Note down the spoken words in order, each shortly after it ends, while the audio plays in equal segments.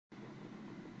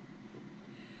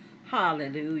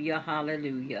Hallelujah,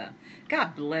 hallelujah.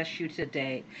 God bless you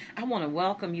today. I want to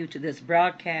welcome you to this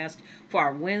broadcast for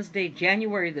our Wednesday,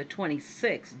 January the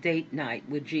 26th date night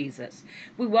with Jesus.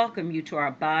 We welcome you to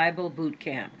our Bible boot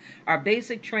camp, our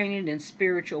basic training in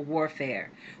spiritual warfare.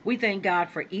 We thank God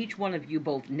for each one of you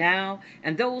both now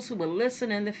and those who will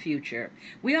listen in the future.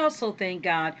 We also thank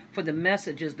God for the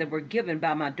messages that were given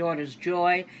by my daughters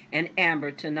Joy and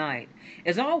Amber tonight.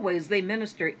 As always, they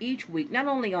minister each week, not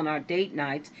only on our date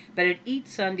nights, but at each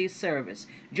Sunday service.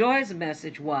 Joy's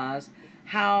message was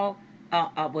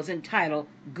entitled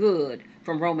 "Good"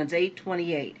 from Romans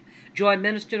 8:28. Joy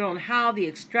ministered on how the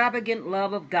extravagant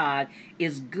love of God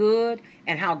is good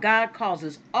and how God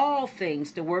causes all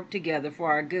things to work together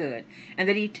for our good, and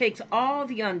that He takes all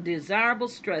the undesirable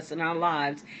stress in our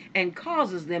lives and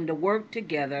causes them to work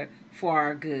together for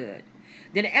our good.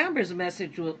 Then Amber's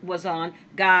message was on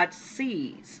God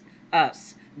sees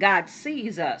us. God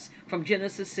sees us from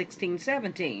Genesis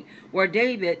 16:17,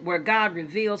 where God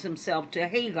reveals himself to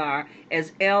Hagar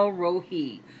as El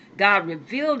Rohi. God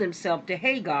revealed himself to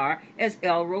Hagar as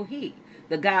El Rohi,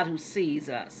 the God who sees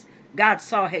us. God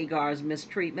saw Hagar's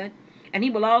mistreatment, and he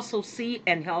will also see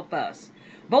and help us.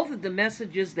 Both of the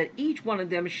messages that each one of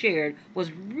them shared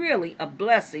was really a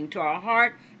blessing to our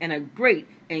heart and a great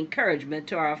encouragement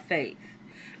to our faith.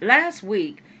 Last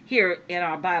week, here in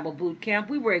our Bible boot camp,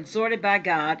 we were exhorted by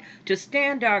God to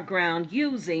stand our ground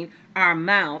using our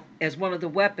mouth as one of the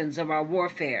weapons of our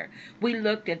warfare. We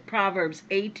looked at Proverbs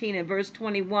 18 and verse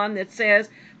 21 that says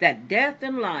that death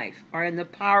and life are in the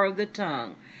power of the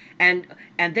tongue, and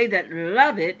they that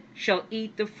love it shall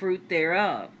eat the fruit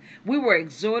thereof. We were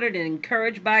exhorted and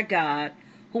encouraged by God,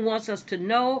 who wants us to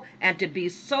know and to be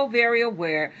so very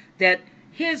aware that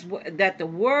the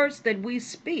words that we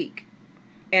speak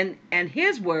and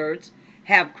his words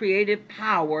have creative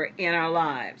power in our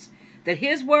lives. That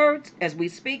his words, as we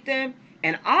speak them,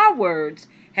 and our words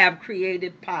have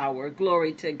creative power.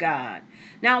 Glory to God.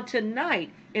 Now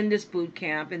tonight in this boot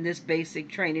camp, in this basic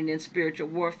training in spiritual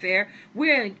warfare,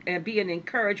 we're being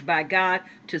encouraged by God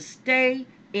to stay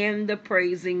in the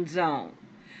praising zone,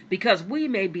 because we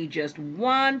may be just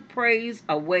one praise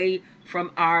away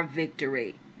from our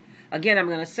victory. Again, I'm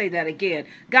going to say that again.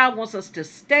 God wants us to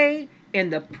stay in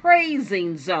the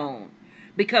praising zone,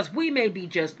 because we may be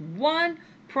just one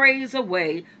praise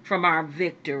away from our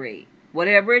victory.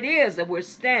 Whatever it is that we're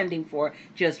standing for,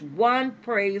 just one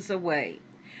praise away.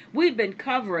 We've been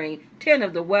covering 10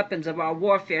 of the weapons of our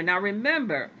warfare. Now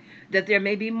remember that there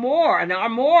may be more, and are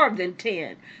more than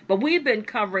 10, but we've been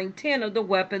covering 10 of the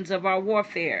weapons of our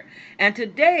warfare. And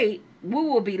today we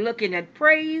will be looking at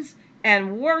praise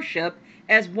and worship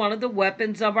as one of the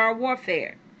weapons of our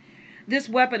warfare. This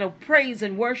weapon of praise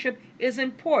and worship is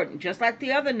important, just like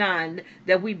the other 9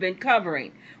 that we've been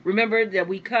covering. Remember that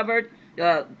we covered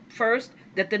first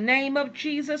that the name of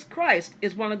Jesus Christ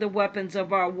is one of the weapons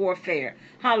of our warfare.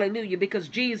 Hallelujah, because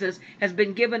Jesus has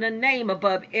been given a name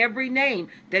above every name,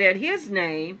 that at his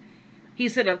name, he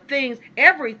said, of things,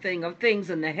 everything of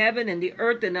things in the heaven and the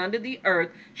earth and under the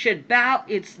earth should bow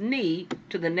its knee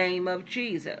to the name of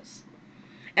Jesus.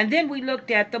 And then we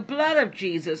looked at the blood of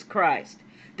Jesus Christ,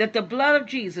 that the blood of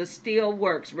Jesus still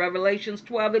works. Revelations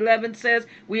 12:11 says,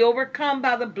 we overcome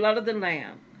by the blood of the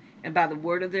Lamb and by the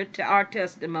word of our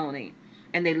testimony,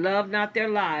 and they love not their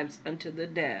lives unto the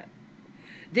death.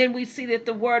 Then we see that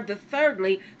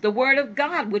thirdly, the word of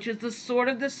God, which is the sword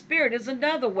of the Spirit, is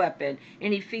another weapon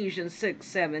in Ephesians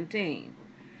 6:17.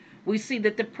 We see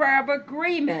that the prayer of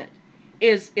agreement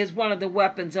is one of the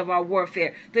weapons of our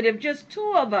warfare. That if just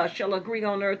 2 of us shall agree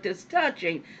on earth as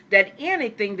touching, that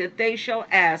anything that they shall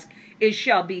ask, it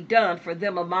shall be done for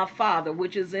them of my Father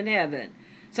which is in heaven.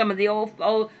 Some of the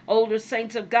older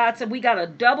saints of God said we got a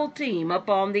double team up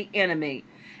on the enemy,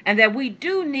 and that we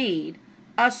do need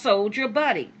a soldier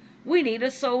buddy. We need a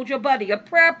soldier buddy, a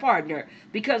prayer partner,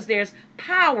 because there's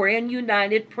power in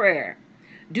united prayer.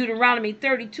 Deuteronomy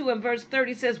 32 and verse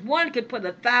 30 says 1 could put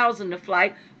 1,000 to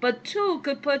flight, but 2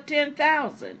 could put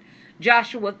 10,000.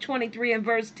 Joshua 23 and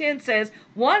verse 10 says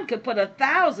 1 could put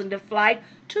 1,000 to flight,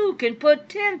 2 can put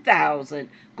 10,000.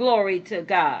 Glory to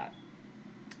God.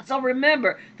 So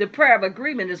remember, the prayer of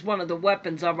agreement is one of the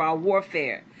weapons of our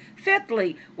warfare.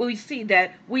 Fifthly, we see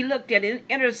that we looked at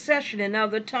intercession in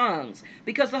other tongues,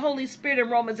 because the Holy Spirit in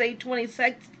Romans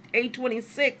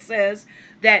 8:26 says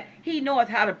that he knoweth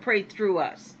how to pray through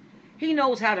us. He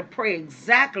knows how to pray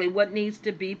exactly what needs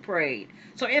to be prayed.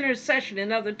 So intercession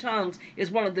in other tongues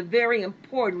is one of the very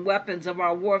important weapons of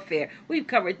our warfare. We've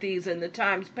covered these in the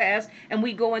times past, and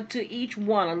we go into each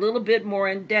one a little bit more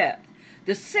in depth.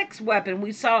 The sixth weapon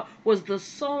we saw was the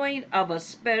sowing of a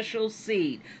special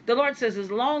seed. The Lord says,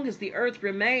 as long as the earth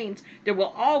remains, there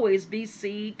will always be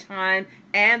seed time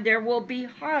and there will be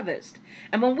harvest.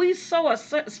 And when we sow a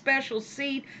special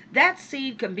seed, that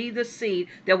seed can be the seed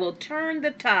that will turn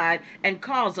the tide and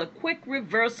cause a quick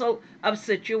reversal of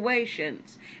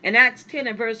situations. In Acts 10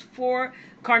 and verse 4,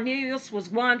 Cornelius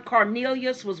was one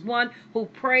who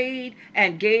prayed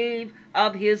and gave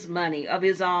of his money, of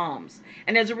his alms.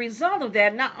 And as a result of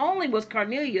that, not only was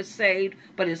Cornelius saved,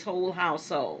 but his whole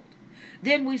household.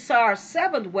 Then we saw our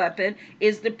seventh weapon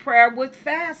is the prayer with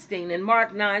fasting in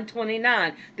Mark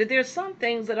 9:29. That there's some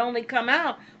things that only come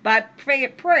out by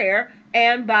prayer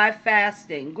and by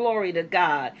fasting. Glory to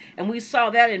God. And we saw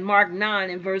that in Mark 9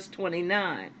 and verse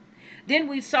 29. Then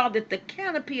we saw that the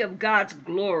canopy of God's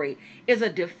glory is a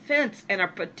defense and a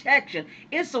protection.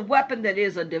 It's a weapon that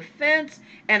is a defense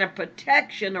and a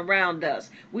protection around us.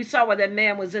 We saw where that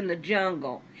man was in the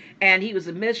jungle, and he was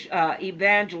a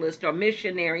evangelist or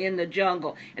missionary in the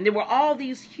jungle. And there were all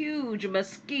these huge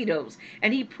mosquitoes.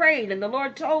 And he prayed, and the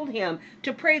Lord told him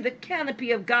to pray the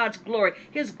canopy of God's glory,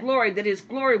 that his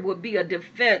glory would be a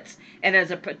defense and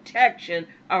as a protection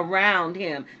around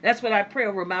him. That's what I pray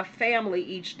over my family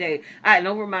each day and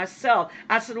over myself.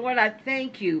 I said, Lord, I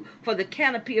thank you for the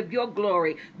canopy of your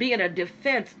glory being a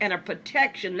defense and a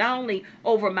protection, not only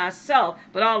over myself,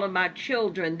 but all of my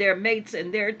children, their mates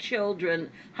and their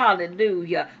children.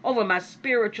 Hallelujah. Over my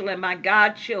spiritual and my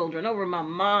godchildren, over my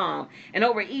mom, and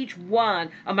over each one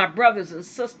of my brothers and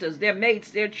sisters, their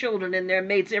mates, their children and their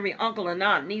mates, every uncle and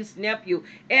aunt, niece, nephew,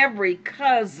 every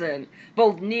cousin,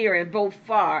 both near and both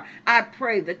far. I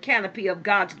pray the canopy of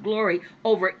God's glory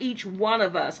over each one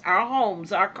of us, our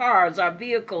homes, our cars, our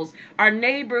vehicles, our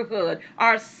neighborhood,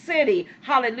 our city,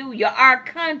 hallelujah, our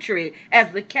country,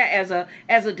 as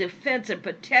a defense and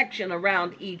protection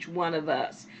around each one of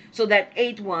us. So that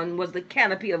eighth one was the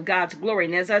canopy of God's glory.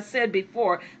 And as I said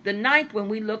before, the ninth one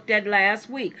we looked at last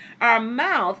week, our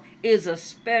mouth is a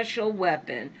special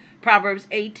weapon. Proverbs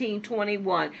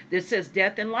 18:21 that says,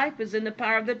 death and life is in the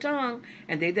power of the tongue,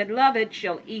 and they that love it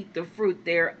shall eat the fruit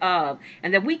thereof.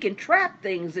 And that we can trap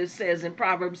things, it says in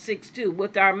Proverbs 6:2,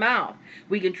 with our mouth.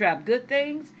 We can trap good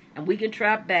things and we can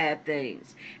trap bad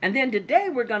things. And then today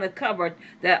we're going to cover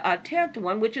the 10th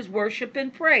one, which is worship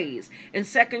and praise in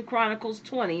 2 Chronicles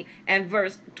 20 and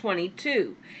verse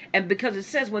 22. And because it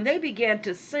says, when they began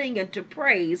to sing and to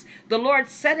praise, the Lord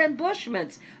set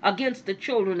ambushments against the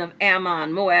children of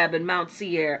Ammon, Moab, and Mount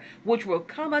Seir, which will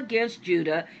come against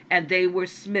Judah, and they were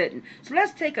smitten. So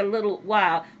let's take a little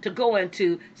while to go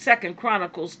into 2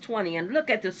 Chronicles 20 and look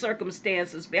at the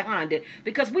circumstances behind it,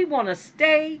 because we want to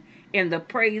stay in the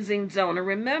praising zone. And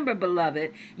remember,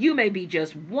 beloved, you may be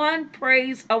just one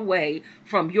praise away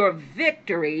from your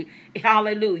victory,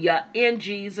 hallelujah, in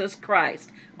Jesus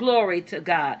Christ. Glory to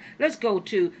God. Let's go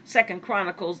to 2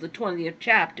 Chronicles, the 20th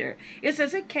chapter. It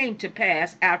says, it came to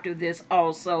pass after this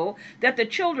also, that the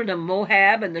children of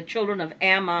Moab and the children of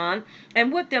Ammon,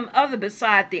 and with them other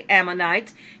beside the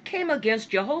Ammonites, came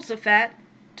against Jehoshaphat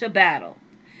to battle.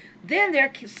 Then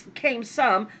there came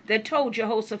some that told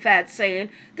Jehoshaphat, saying,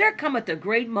 there cometh a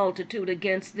great multitude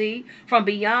against thee from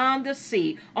beyond the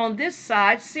sea on this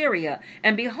side Syria,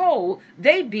 and behold,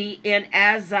 they be in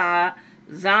Zana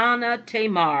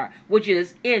Tamar, which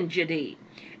is En Gedi.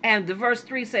 And the verse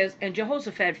 3 says, and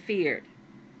Jehoshaphat feared,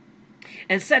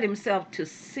 and set himself to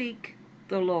seek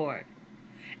the Lord,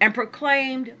 and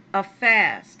proclaimed a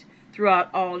fast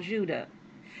throughout all Judah.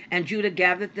 And Judah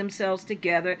gathered themselves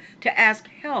together to ask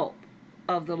help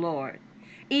of the Lord.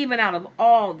 Even out of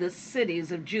all the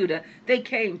cities of Judah, they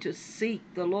came to seek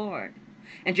the Lord.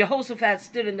 And Jehoshaphat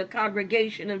stood in the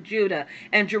congregation of Judah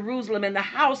and Jerusalem in the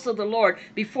house of the Lord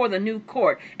before the new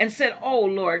court, and said, O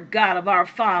Lord God of our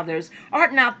fathers,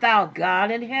 art not thou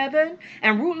God in heaven?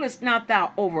 And rulest not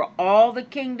thou over all the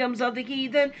kingdoms of the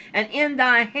heathen? And in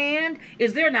thy hand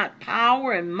is there not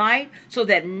power and might, so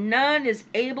that none is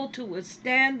able to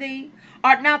withstand thee?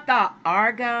 Art not thou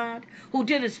our God, who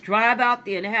didst drive out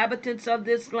the inhabitants of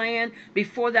this land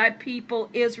before thy people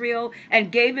Israel,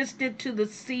 and gavest it to the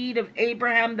seed of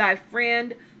Abraham thy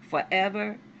friend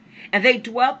forever? And they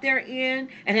dwelt therein,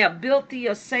 and have built thee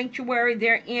a sanctuary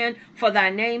therein for thy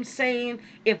name, saying,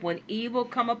 if when evil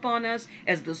come upon us,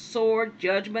 as the sword,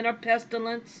 judgment, or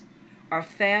pestilence, or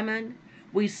famine,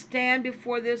 we stand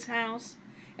before this house,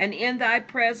 and in thy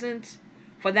presence,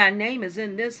 for thy name is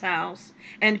in this house,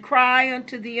 and cry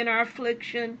unto thee in our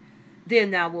affliction, then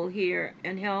thou wilt hear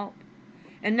and help.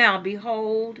 And now,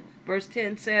 behold, Verse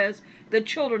 10 says, the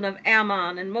children of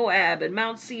Ammon and Moab and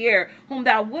Mount Seir, whom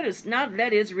thou wouldest not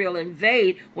let Israel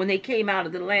invade when they came out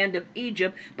of the land of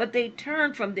Egypt, but they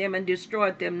turned from them and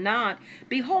destroyed them not.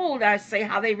 Behold, I say,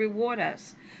 how they reward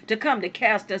us, to come to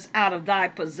cast us out of thy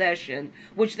possession,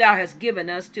 which thou hast given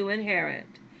us to inherit.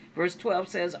 Verse 12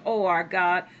 says, O our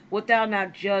God, wilt thou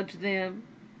not judge them?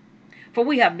 For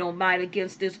we have no might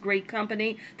against this great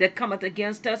company that cometh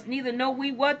against us, neither know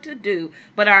we what to do,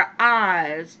 but our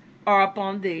eyes are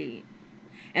upon thee.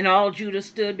 And all Judah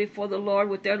stood before the Lord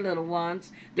with their little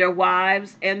ones, their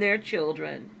wives, and their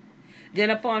children. Then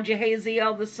upon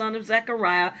Jehaziel the son of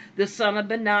Zechariah, the son of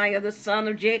Benaiah, the son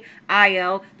of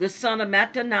Jeiel, the son of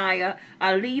Mattaniah,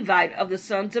 a Levite of the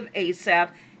sons of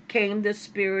Asaph, came the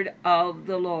Spirit of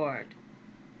the Lord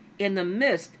in the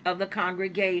midst of the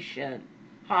congregation.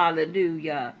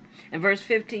 Hallelujah. And verse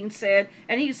 15 said,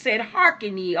 and he said,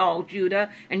 hearken ye all Judah,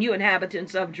 and you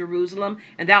inhabitants of Jerusalem,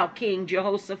 and thou King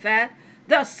Jehoshaphat.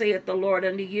 Thus saith the Lord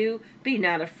unto you, be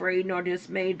not afraid nor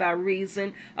dismayed by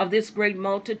reason of this great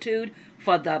multitude,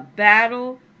 for the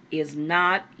battle is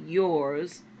not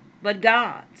yours, but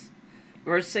God's.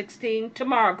 Verse 16,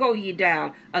 tomorrow go ye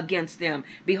down against them.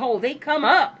 Behold, they come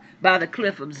up by the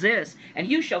cliff of Ziz, and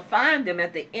you shall find them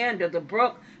at the end of the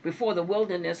brook before the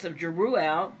wilderness of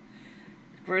Jeruel.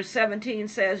 Verse 17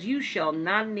 says, you shall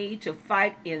not need to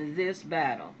fight in this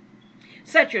battle.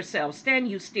 Set yourselves, stand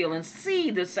you still, and see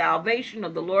the salvation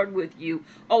of the Lord with you,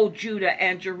 O Judah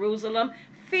and Jerusalem.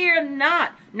 Fear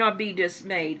not, nor be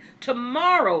dismayed.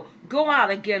 Tomorrow go out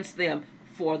against them,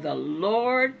 for the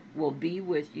Lord will be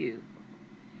with you.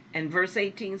 And verse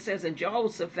 18 says, and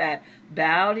Jehoshaphat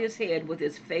bowed his head with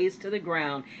his face to the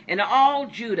ground, and all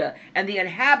Judah and the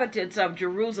inhabitants of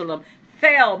Jerusalem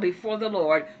fell before the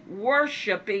Lord,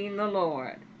 worshiping the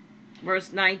Lord.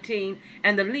 Verse 19,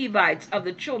 and the Levites of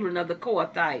the children of the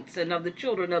Kohathites and of the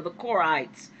children of the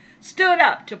Korites stood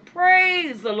up to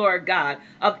praise the Lord God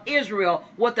of Israel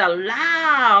with a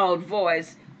loud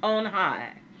voice on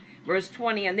high. Verse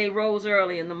 20, and they rose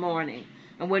early in the morning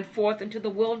and went forth into the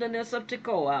wilderness of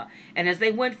Tekoa. And as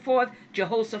they went forth,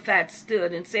 Jehoshaphat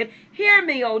stood and said, hear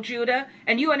me, O Judah,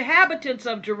 and you inhabitants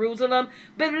of Jerusalem,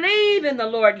 believe in the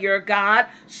Lord your God,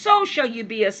 so shall ye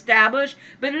be established.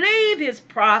 Believe his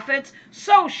prophets,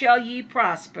 so shall ye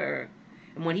prosper.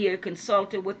 And when he had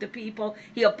consulted with the people,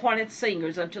 he appointed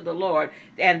singers unto the Lord,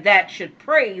 and that should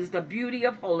praise the beauty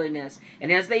of holiness.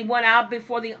 And as they went out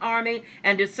before the army,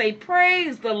 and to say,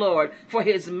 praise the Lord, for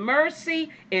his mercy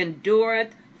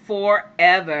endureth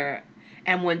forever.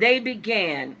 And when they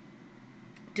began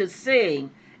to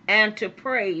sing and to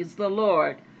praise the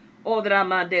Lord, when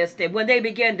they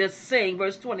began to sing,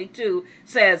 verse 22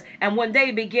 says, and when they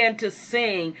began to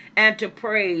sing and to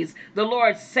praise, the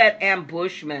Lord set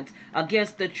ambushments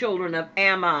against the children of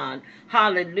Ammon.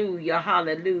 Hallelujah,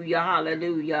 hallelujah,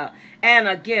 hallelujah. And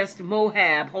against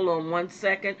Moab. Hold on one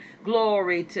second.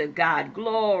 Glory to God,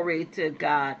 glory to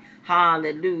God.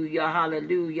 Hallelujah,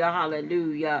 hallelujah,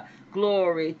 hallelujah.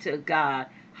 Glory to God.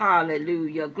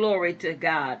 Hallelujah. Glory to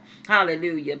God.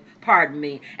 Hallelujah. Pardon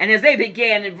me. And as they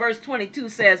began, in verse 22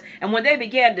 says, and when they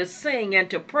began to sing and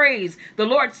to praise, the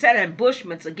Lord set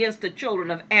ambushments against the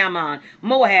children of Ammon,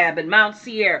 Moab, and Mount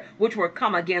Seir, which were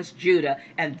come against Judah,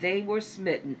 and they were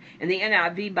smitten. In the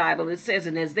NIV Bible, it says,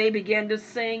 and as they began to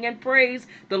sing and praise,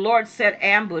 the Lord set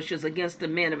ambushes against the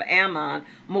men of Ammon,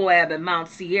 Moab, and Mount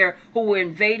Seir, who were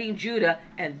invading Judah,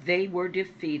 and they were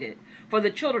defeated. For the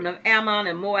children of Ammon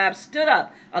and Moab stood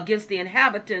up against the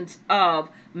inhabitants of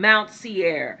Mount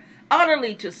Seir,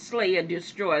 utterly to slay and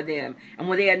destroy them. And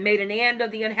when they had made an end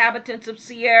of the inhabitants of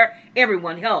Seir,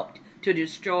 everyone helped to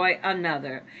destroy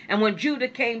another. And when Judah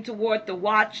came toward the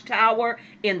watchtower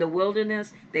in the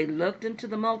wilderness, they looked into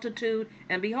the multitude,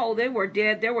 and behold, they were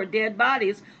dead. There were dead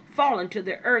bodies fallen to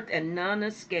the earth, and none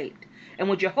escaped. And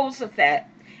when Jehoshaphat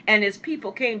and his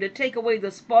people came to take away the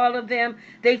spoil of them,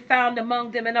 they found among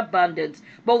them in abundance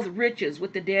both riches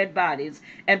with the dead bodies,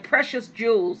 and precious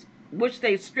jewels, which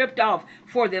they stripped off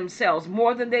for themselves,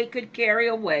 more than they could carry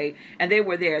away. And they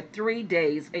were there 3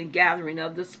 days in gathering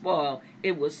of the spoil.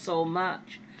 It was so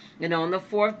much. And on the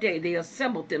 4th day they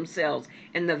assembled themselves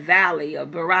in the valley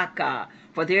of Barakah,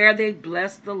 for there they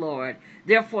blessed the Lord.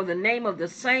 Therefore the name of the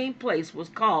same place was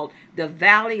called the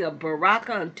Valley of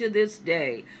Barakah unto this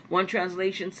day. One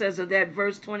translation says of that,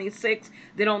 verse 26,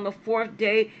 that on the 4th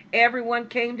day everyone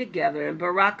came together in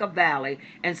Barakah Valley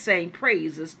and sang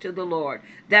praises to the Lord.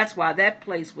 That's why that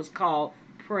place was called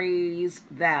Praise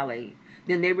Valley.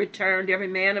 Then they returned, every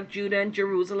man of Judah and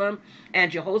Jerusalem,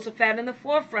 and Jehoshaphat in the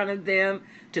forefront of them,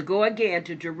 to go again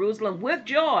to Jerusalem with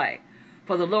joy,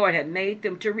 for the Lord had made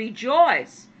them to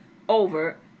rejoice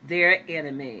over their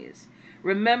enemies.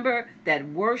 Remember that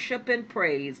worship and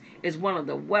praise is one of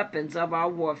the weapons of our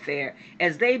warfare.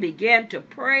 As they began to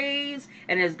praise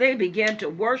and as they began to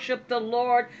worship the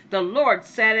Lord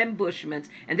set ambushments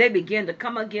and they began to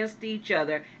come against each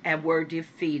other and were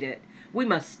defeated. We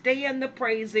must stay in the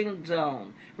praising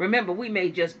zone. Remember, we may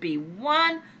just be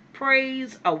one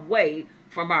praise away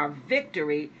from our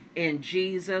victory in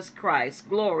Jesus Christ.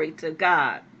 Glory to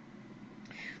God.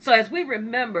 So as we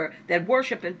remember that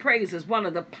worship and praise is one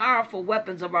of the powerful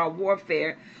weapons of our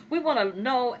warfare, we want to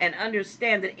know and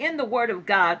understand that in the Word of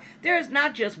God, there is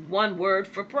not just one word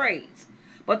for praise,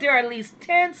 but there are at least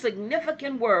 10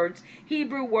 significant words,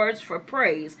 Hebrew words for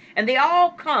praise, and they all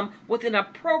come with an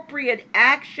appropriate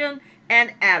action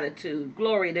and attitude.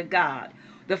 Glory to God.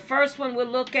 The first one we'll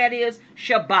look at is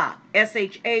Shabach,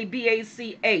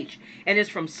 S-H-A-B-A-C-H, and it's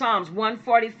from Psalms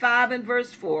 145 and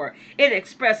verse 4. It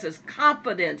expresses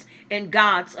confidence in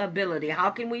God's ability. How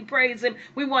can we praise Him?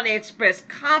 We want to express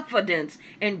confidence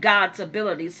in God's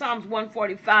ability. Psalms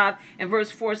 145 and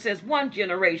verse 4 says, one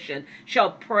generation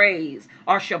shall praise,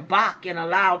 or Shabach in a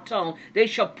loud tone. They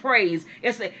shall praise.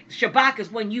 Shabach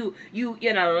is when you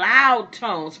in a loud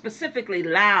tone, specifically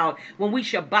loud, when we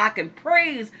Shabach and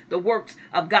praise the works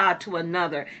of God to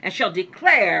another, and shall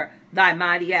declare thy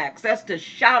mighty acts. That's to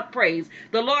shout praise.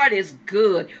 The Lord is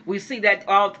good. We see that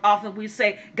often we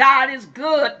say, God is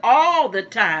good all the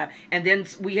time. And then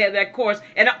we have that chorus,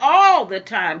 and all the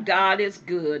time, God is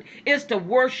good. It's to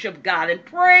worship God and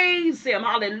praise Him,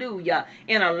 hallelujah,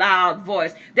 in a loud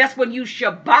voice. That's when you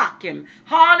Shabach Him.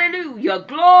 Hallelujah.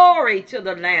 Glory to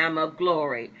the Lamb of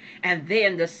glory. And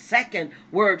then the second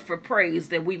word for praise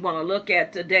that we want to look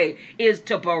at today is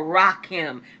to barak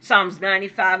Him. Psalms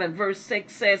 95 and verse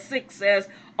 6 says,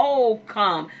 oh,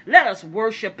 come, let us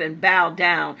worship and bow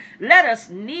down. Let us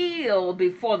kneel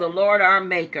before the Lord our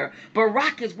Maker.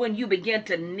 Barak is when you begin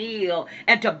to kneel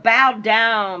and to bow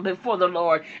down before the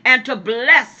Lord and to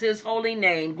bless His holy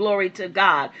name. Glory to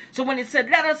God. So when it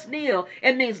said, let us kneel,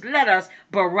 it means let us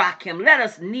barak Him. Let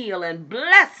us kneel and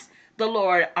bless the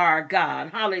Lord our God.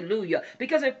 Hallelujah.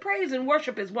 Because if praise and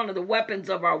worship is one of the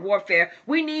weapons of our warfare,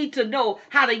 we need to know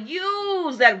how to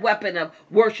use that weapon of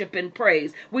worship and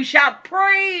praise. We shout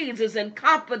praises and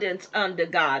confidence unto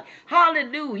God.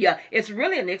 Hallelujah. It's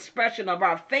really an expression of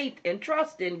our faith and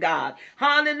trust in God.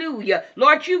 Hallelujah.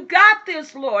 Lord, you got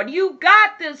this, Lord. You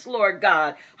got this, Lord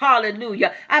God.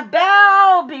 Hallelujah. I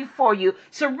bow before you,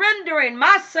 surrendering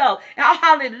myself,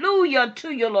 hallelujah,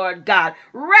 to you, Lord God,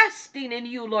 resting in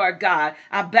you, Lord God.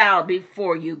 I bow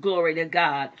before you. Glory to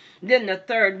God. Then the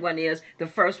third one is, the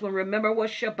first one, remember, was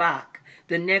Shabach.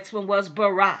 The next one was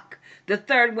Barak. The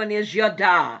third one is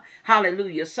Yada.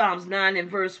 Hallelujah. Psalms 9 and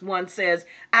verse 1 says,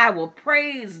 I will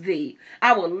praise thee.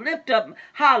 I will lift up,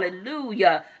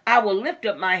 hallelujah. I will lift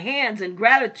up my hands in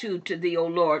gratitude to thee, O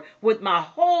Lord, with my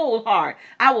whole heart.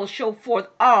 I will show forth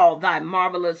all thy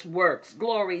marvelous works.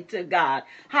 Glory to God.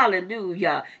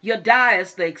 Hallelujah. Yada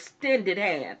is the extended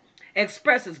hand,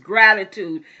 expresses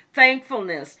gratitude,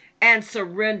 thankfulness, and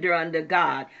surrender unto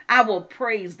God. I will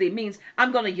praise thee means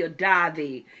I'm going to yada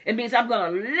thee. It means I'm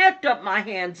going to lift up my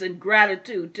hands in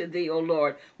gratitude to thee, O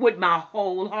Lord, with my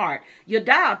whole heart.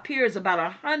 Yada appears about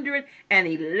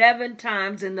 111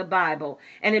 times in the Bible,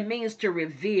 and it means to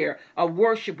revere or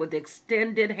worship with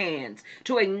extended hands,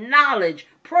 to acknowledge,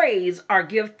 praise, or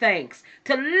give thanks,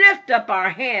 to lift up our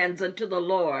hands unto the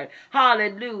Lord.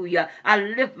 Hallelujah. I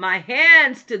lift my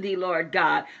hands to thee, Lord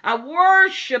God. I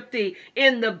worship thee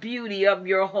in the beauty of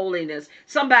your holiness.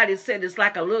 Somebody said it's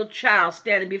like a little child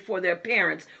standing before their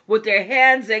parents with their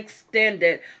hands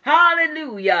extended.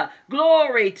 Hallelujah.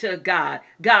 Glory to God.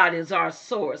 God is our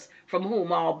source, from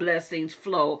whom all blessings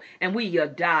flow, and we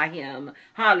yada Him.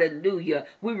 Hallelujah.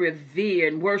 We revere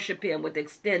and worship Him with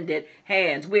extended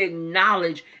hands. We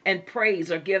acknowledge and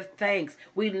praise or give thanks.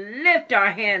 We lift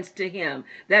our hands to Him.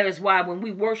 That is why when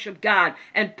we worship God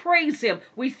and praise Him,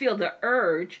 we feel the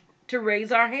urge to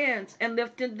raise our hands and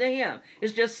lift into Him.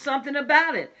 It's just something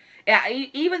about it.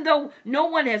 Even though no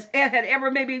one had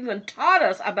ever maybe even taught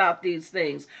us about these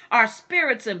things, our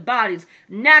spirits and bodies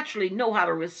naturally know how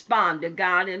to respond to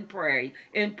God in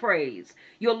praise.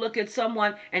 You'll look at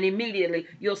someone and immediately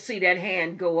you'll see that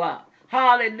hand go up.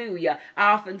 Hallelujah.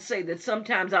 I often say that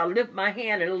sometimes I'll lift my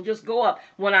hand and it'll just go up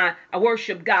when I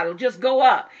worship God. It'll just go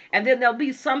up. And then there'll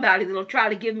be somebody that'll try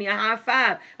to give me a high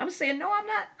five. I'm saying, no,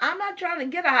 I'm not trying to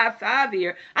get a high five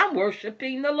here. I'm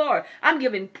worshiping the Lord. I'm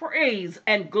giving praise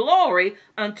and glory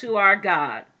unto our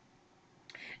God.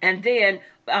 And then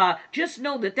just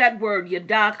know that that word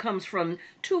yada comes from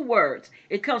two words.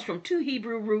 It comes from two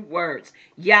Hebrew root words,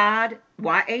 yad,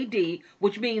 Y-A-D,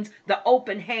 which means the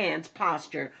open hands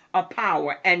posture or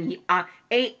power, and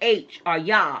A-H or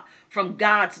Yah from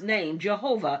God's name,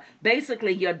 Jehovah.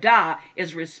 Basically, yada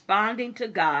is responding to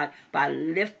God by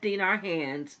lifting our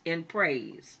hands in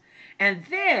praise. And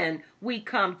then we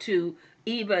come to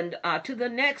even to the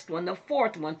next one, the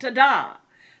fourth one, tada.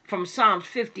 From Psalms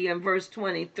 50 and verse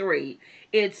 23,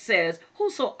 it says,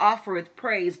 whoso offereth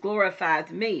praise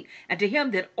glorifieth me, and to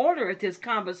him that ordereth his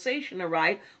conversation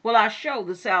aright will I show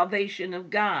the salvation of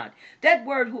God. That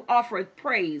word who offereth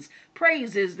praise,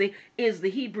 praise is the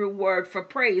Hebrew word for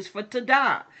praise, for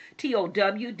todah,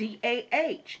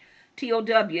 Towdah.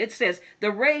 T-O-W. It says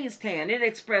the raised hand. It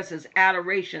expresses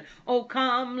adoration. Oh,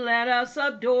 come, let us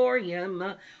adore him.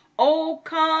 Oh,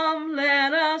 come,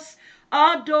 let us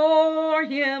adore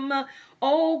him.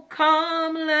 Oh,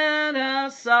 come, let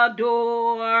us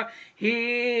adore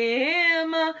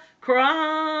him,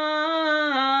 Christ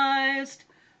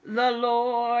the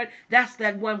Lord. That's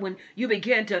that one when you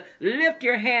begin to lift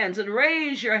your hands and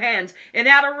raise your hands in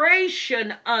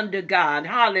adoration unto God.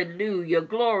 Hallelujah.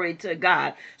 Glory to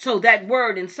God. So that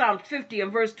word in Psalm 50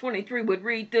 and verse 23 would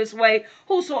read this way: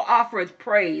 whoso offereth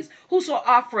praise, whoso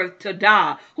offereth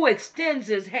todah, who extends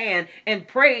his hand in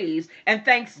praise and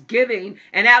thanksgiving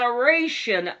and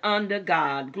adoration unto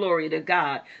God. Glory to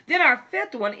God. Then our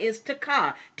fifth one is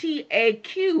takah,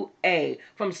 T-A-Q-A,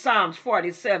 from Psalms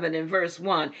 47 and verse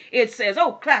 1. It says,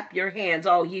 oh, clap your hands,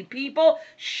 all ye people.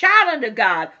 Shout unto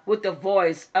God with the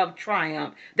voice of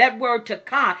triumph. That word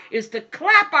takah is to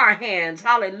clap our hands,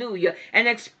 hallelujah, and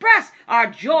express our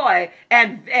joy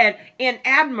and in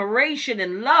admiration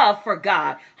and love for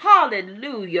God.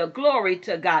 Hallelujah. Glory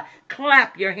to God.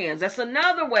 Clap your hands. That's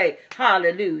another way.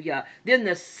 Hallelujah. Then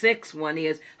the sixth one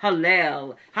is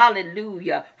hallel.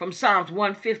 Hallelujah. From Psalms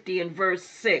 150 and verse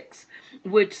 6,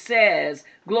 which says,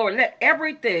 glory, let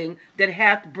everything that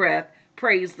hath breath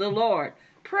praise the Lord.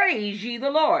 Praise ye the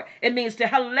Lord. It means to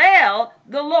hallel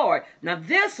the Lord. Now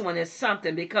this one is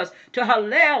something, because to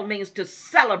hallel means to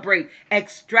celebrate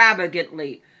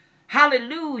extravagantly.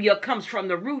 Hallelujah comes from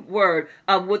the root word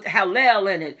with hallel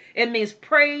in it. It means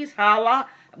praise, hala,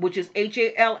 which is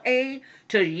H-A-L-A,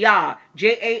 to Yah,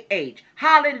 J-A-H.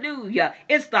 Hallelujah.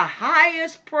 It's the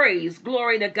highest praise.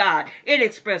 Glory to God. It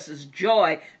expresses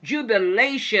joy,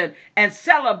 jubilation, and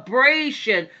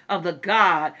celebration of the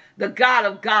God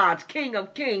of gods, King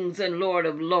of kings, and Lord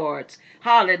of lords.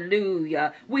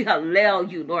 Hallelujah. We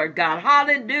hallel you, Lord God.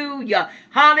 Hallelujah.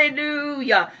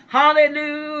 Hallelujah.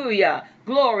 Hallelujah.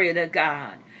 Glory to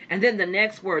God. And then the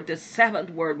next word, the seventh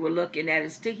word we're looking at,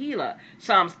 is tehillah.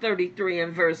 Psalms 33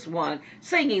 and verse 1.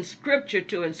 Singing scripture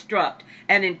to instruct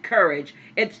and encourage.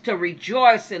 It's to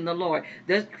rejoice in the Lord.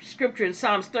 The scripture in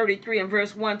Psalms 33 and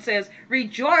verse 1 says,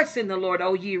 rejoice in the Lord,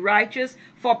 O ye righteous,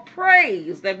 for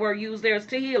praise, that word used there is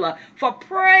tehillah, for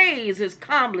praise is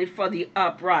calmly for the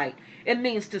upright. It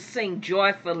means to sing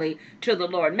joyfully to the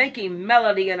Lord, making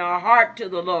melody in our heart to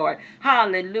the Lord.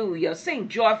 Hallelujah. Sing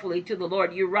joyfully to the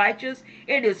Lord, you righteous.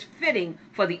 It is fitting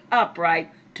for the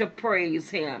upright to praise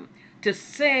him, to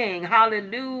sing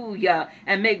hallelujah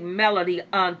and make melody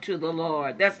unto the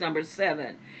Lord. That's number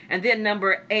 7. And then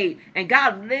number 8, and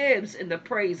God lives in the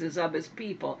praises of his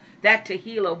people. That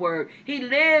tehillah word, he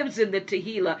lives in the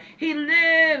tehillah. He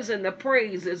lives in the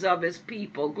praises of his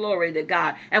people. Glory to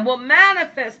God. And will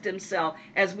manifest himself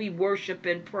as we worship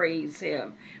and praise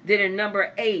him. Then in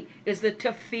number 8 is the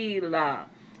tefillah.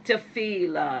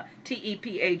 Tefillah,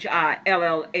 T-E-P-H-I-L-L-A-H,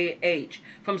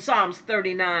 from Psalms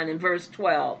 39 and verse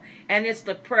 12. And it's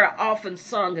the prayer often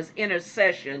sung as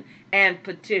intercession and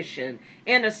petition.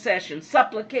 Intercession,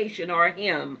 supplication, or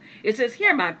hymn. It says,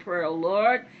 hear my prayer, O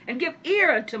Lord, and give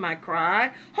ear unto my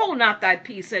cry. Hold not thy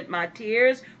peace at my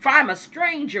tears, for I am a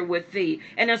stranger with thee,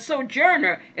 and a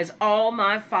sojourner as all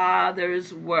my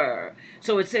fathers were.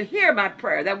 So it said, hear my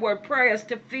prayer. That word prayer is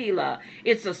tefillah.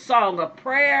 It's a song of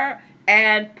prayer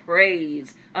and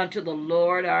praise unto the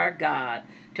Lord our God.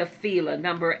 Tefillah,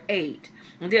 number 8.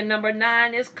 And then number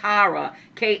 9 is kara,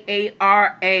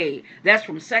 K-A-R-A. That's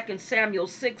from 2 Samuel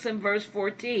 6 and verse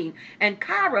 14. And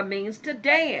kara means to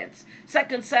dance.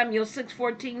 2 Samuel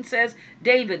 6:14 says,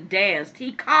 David danced.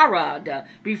 He kara'd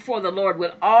before the Lord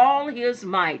with all his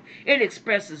might. It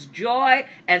expresses joy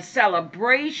and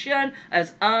celebration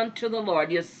as unto the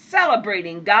Lord. You're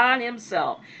celebrating God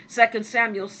himself. 2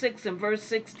 Samuel 6 and verse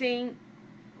 16.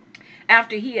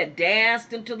 after he had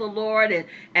danced unto the Lord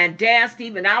and danced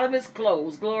even out of his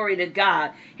clothes, glory to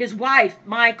God, his wife,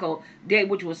 Michal,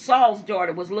 which was Saul's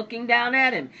daughter, was looking down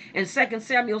at him. In 2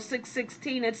 Samuel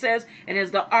 6:16 it says, and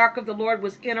as the ark of the Lord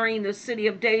was entering the city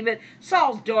of David,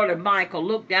 Saul's daughter Michal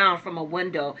looked down from a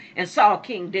window and saw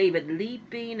King David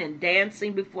leaping and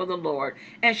dancing before the Lord,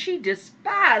 and she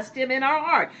despised him in her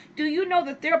heart. Do you know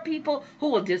that there are people who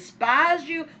will despise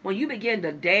you when you begin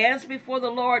to dance before the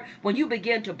Lord, when you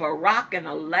begin to barak and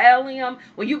hallel him,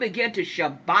 when you begin to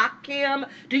shabak him?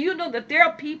 Do you know that there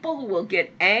are people who will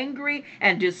get angry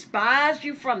and despise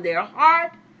you from their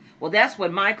heart? Well, that's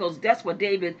what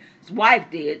David's wife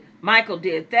did. Michal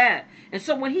did that. And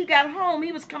so when he got home,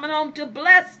 he was coming home to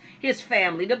bless his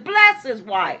family, to bless his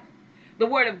wife. The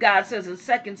word of God says in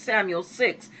 2 Samuel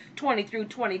 6:20 through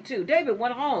 22, David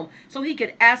went home so he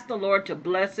could ask the Lord to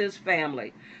bless his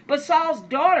family. But Saul's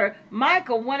daughter,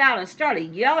 Michal, went out and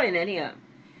started yelling at him.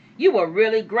 You were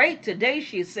really great today,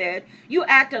 she said. You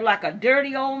acted like a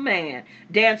dirty old man,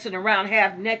 dancing around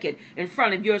half naked in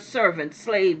front of your servant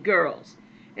slave girls.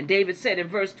 And David said in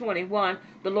verse 21,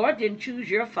 the Lord didn't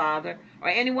choose your father or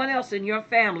anyone else in your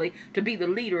family to be the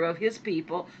leader of his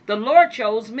people. The Lord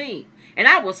chose me, and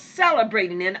I was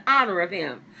celebrating in honor of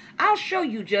him. I'll show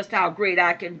you just how great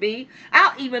I can be.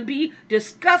 I'll even be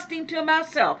disgusting to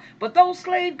myself. But those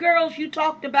slave girls you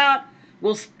talked about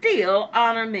will still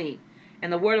honor me.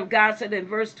 And the word of God said in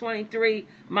verse 23,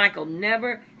 Michal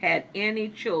never had any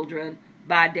children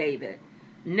by David.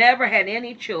 Never had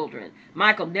any children.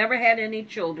 Michal never had any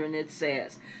children, it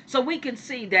says. So we can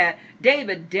see that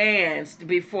David danced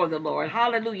before the Lord.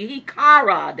 Hallelujah. He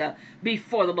kara'd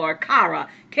before the Lord. Kara,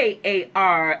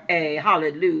 K-A-R-A.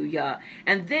 Hallelujah.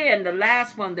 And then the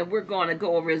last one that we're going to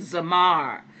go over is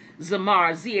Zamar.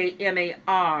 Zamar,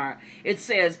 Z-A-M-A-R. It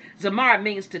says, Zamar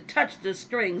means to touch the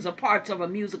strings or parts of a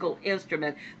musical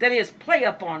instrument. That is, play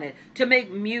upon it, to make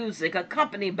music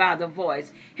accompanied by the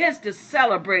voice. Hence, to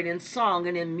celebrate in song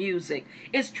and in music.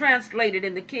 It's translated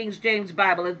in the King James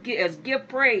Bible as give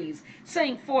praise,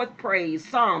 sing forth praise,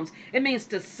 psalms. It means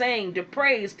to sing, to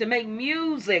praise, to make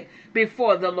music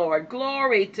before the Lord.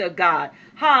 Glory to God.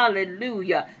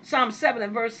 Hallelujah. Psalm 7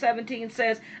 and verse 17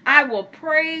 says, I will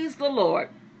praise the Lord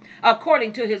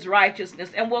according to his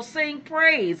righteousness, and will sing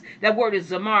praise. That word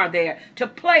is zamar there, to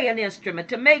play an instrument,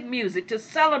 to make music, to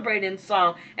celebrate in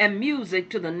song and music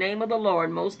to the name of the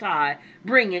Lord Most High,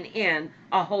 bringing in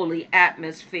a holy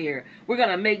atmosphere. We're going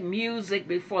to make music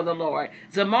before the Lord.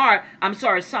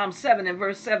 Psalm 7 and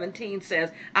verse 17 says,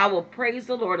 I will praise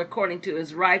the Lord according to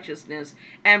his righteousness,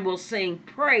 and will sing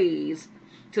praise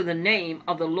to the name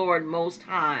of the Lord Most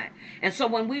High. And so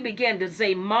when we begin to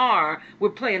zamar, we're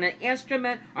playing an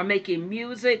instrument or making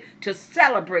music to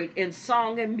celebrate in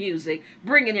song and music,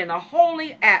 bringing in a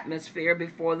holy atmosphere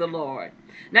before the Lord.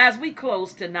 Now, as we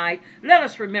close tonight, let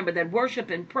us remember that worship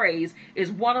and praise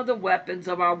is one of the weapons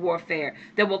of our warfare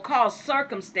that will cause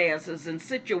circumstances and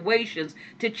situations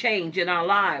to change in our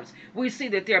lives. We see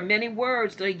that there are many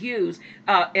words to use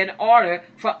in order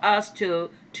for us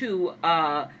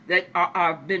that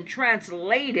are been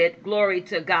translated, glory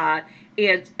to God,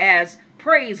 as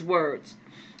praise words.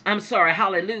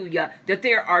 Hallelujah, that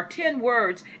there are 10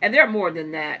 words, and there are more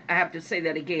than that. I have to say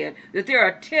that again, that there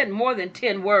are more than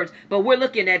 10 words, but we're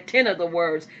looking at 10 of the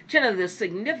words, 10 of the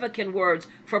significant words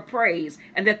for praise,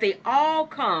 and that they all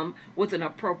come with an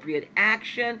appropriate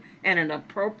action and an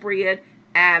appropriate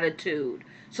attitude.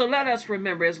 So let us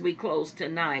remember as we close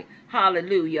tonight,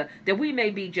 hallelujah, that we may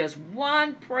be just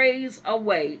one praise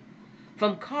away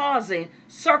from causing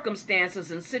circumstances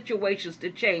and situations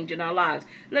to change in our lives.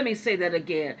 Let me say that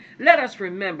again. Let us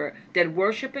remember that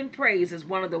worship and praise is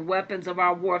one of the weapons of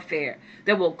our warfare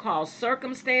that will cause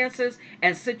circumstances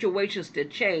and situations to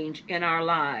change in our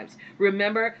lives.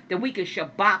 Remember that we can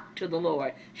shabak to the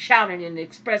Lord, shouting and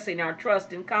expressing our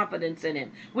trust and confidence in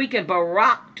him. We can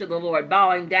barak to the Lord,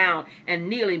 bowing down and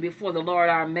kneeling before the Lord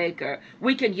our Maker.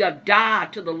 We can yada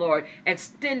to the Lord,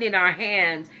 extending our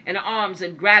hands and arms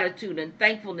in gratitude and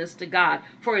thankfulness to God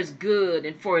for his good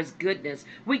and for his goodness.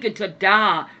 We can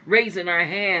tada, raising our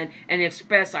hand and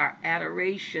express our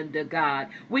adoration to God.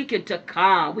 We can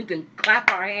taka, we can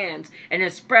clap our hands and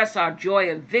express our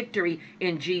joy and victory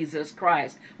in Jesus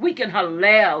Christ. We can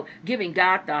hallel, giving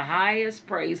God the highest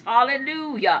praise,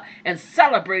 hallelujah, and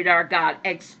celebrate our God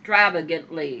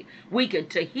extravagantly. We can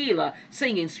tehillah,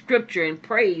 singing scripture and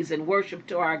praise and worship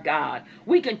to our God.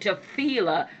 We can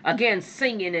tefillah, again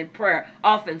singing in prayer,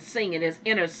 often singing sing in his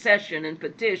intercession and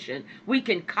petition. We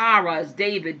can kara as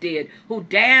David did, who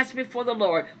danced before the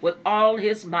Lord with all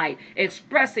his might,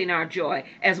 expressing our joy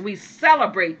as we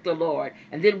celebrate the Lord.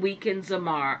 And then we can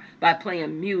zamar by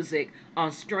playing music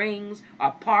on strings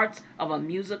or parts of a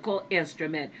musical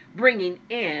instrument, bringing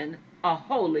in a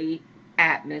holy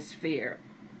atmosphere.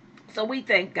 So we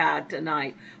thank God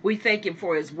tonight. We thank him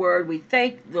for his word. We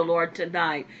thank the Lord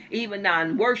tonight, even now,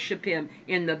 and worship him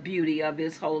in the beauty of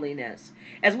his holiness.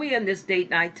 As we end this date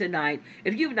night tonight,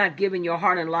 if you've not given your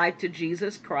heart and life to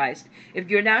Jesus Christ, if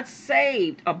you're not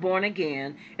saved or born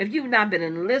again, if you've not been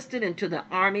enlisted into the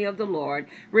army of the Lord,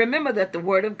 remember that the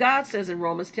word of God says in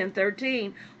Romans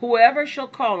 10:13, whoever shall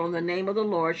call on the name of the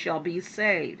Lord shall be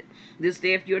saved. This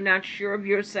day, if you're not sure of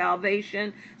your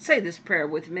salvation, say this prayer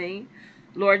with me.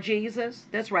 Lord Jesus,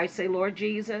 that's right, say, Lord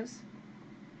Jesus,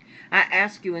 I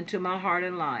ask you into my heart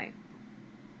and life.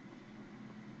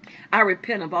 I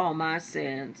repent of all my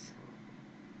sins.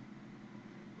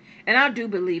 And I do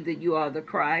believe that you are the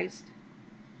Christ,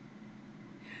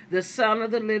 the Son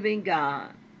of the living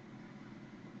God,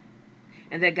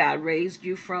 and that God raised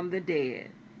you from the dead.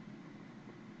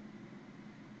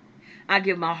 I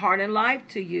give my heart and life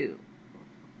to you.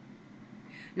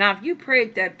 Now, if you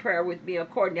prayed that prayer with me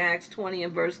according to Acts 20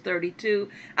 and verse 32,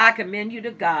 I commend you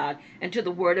to God and to the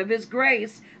word of his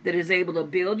grace that is able to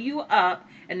build you up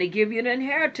and to give you an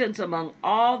inheritance among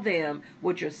all them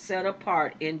which are set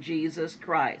apart in Jesus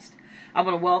Christ. I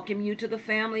want to welcome you to the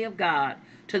family of God,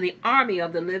 to the army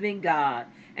of the living God,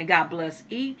 and God bless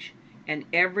each and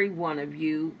every one of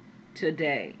you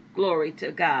today. Glory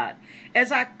to God.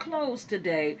 As I close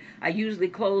today, I usually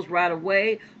close right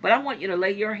away, but I want you to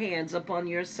lay your hands upon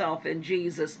yourself in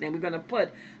Jesus' name. We're going to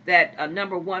put that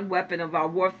number one weapon of our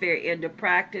warfare into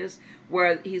practice,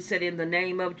 where he said in the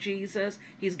name of Jesus,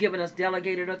 he's given us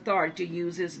delegated authority to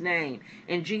use his name.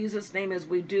 In Jesus' name, as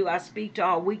we do, I speak to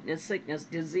all weakness, sickness,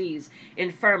 disease,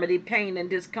 infirmity, pain, and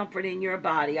discomfort in your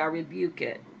body. I rebuke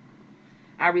it.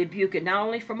 I rebuke it not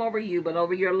only from over you, but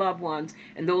over your loved ones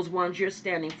and those ones you're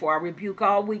standing for. I rebuke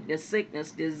all weakness,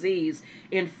 sickness, disease,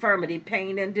 infirmity,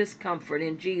 pain, and discomfort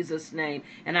in Jesus' name.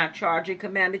 And I charge and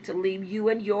command it to leave you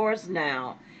and yours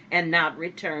now and not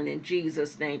return in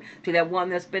Jesus' name. To that one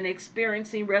that's been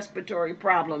experiencing respiratory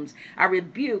problems, I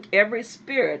rebuke every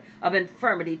spirit of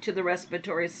infirmity to the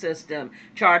respiratory system.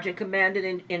 Charge and command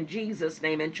it in Jesus'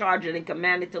 name, and charge it and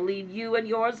command it to leave you and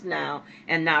yours now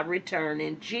and not return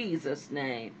in Jesus'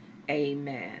 name.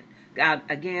 Amen. God,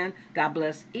 again, God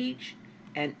bless each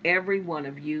and every one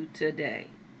of you today.